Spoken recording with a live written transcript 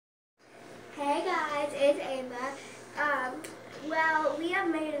is Ava. Well, we have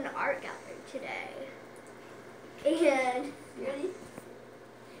made an art gallery today. And really,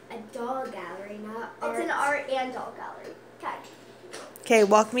 a doll gallery, not art. It's an art and doll gallery. Okay. Okay,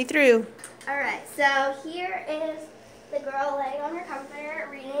 walk me through. Alright, so here is the girl laying on her comforter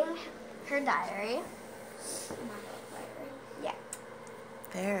reading her diary. Yeah.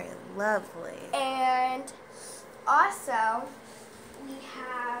 Very lovely. And also, we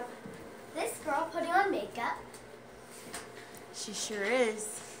have this girl putting on makeup. She sure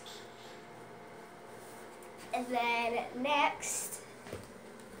is. And then next,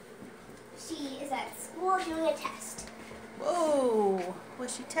 she is at school doing a test. Whoa,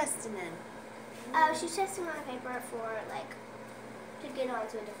 what's she testing in? She's testing on a paper for, like, to get on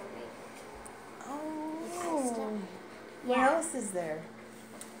to a different grade. Oh. What Yeah. else is there?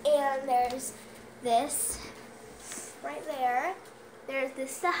 And there's this right there. There's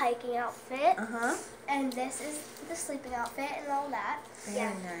this the hiking outfit. Uh-huh. And this is the sleeping outfit and all that. Very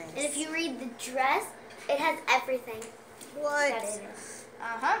nice. And if you read the dress, it has everything. What? That is it.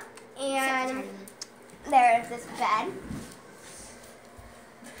 Uh-huh. And there's this bed.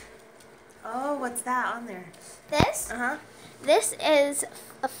 Oh, what's that on there? This? Uh-huh. This is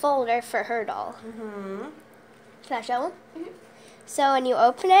a folder for her doll. Mm-hmm. Can I show them? Mm-hmm. So when you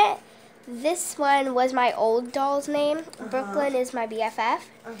open it, this one was my old doll's name. Brooklyn is my BFF.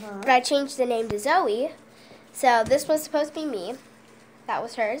 Uh-huh. But I changed the name to Zoe. So this was supposed to be me. That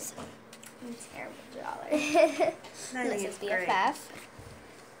was hers. I'm terrible drawer. And this is Great. BFF.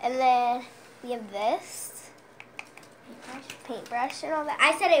 And then we have this. Paintbrush and all that.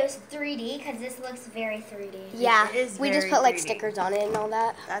 I said it was 3D because this looks very 3D. Yeah, It is we just very put like 3D. stickers on it and all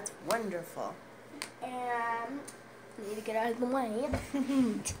that. That's wonderful. And need to get out of the way.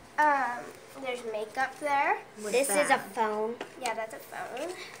 There's makeup there. What's This is a that? phone Yeah, that's a phone.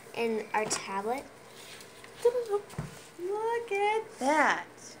 and our tablet. Look at that.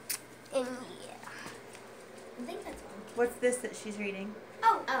 And yeah, I think that's one. What's this that she's reading?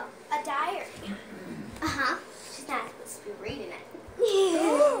 Oh, a diary. Uh-huh. She's not supposed to be reading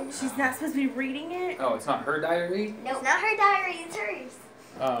it. She's not supposed to be reading it? Oh, it's not her diary? No, it's not her diary. It's hers.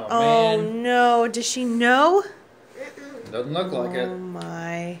 Oh, Oh, man. no. Does she know? Doesn't look like Oh, it.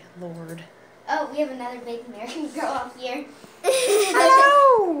 my Lord. Oh, we have another big American girl up here.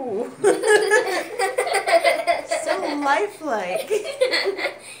 Hello! So lifelike.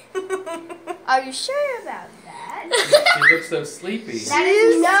 Are you sure about that? She looks so sleepy. That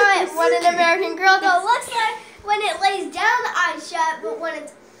is not what an American Girl doll looks like when it lays down the eyes shut, but when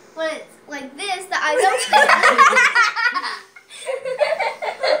it's like this, the eyes open.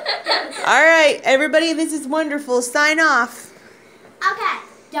 All right, everybody, this is wonderful. Sign off. Okay,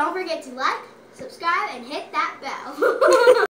 don't forget to like, subscribe, and hit that bell.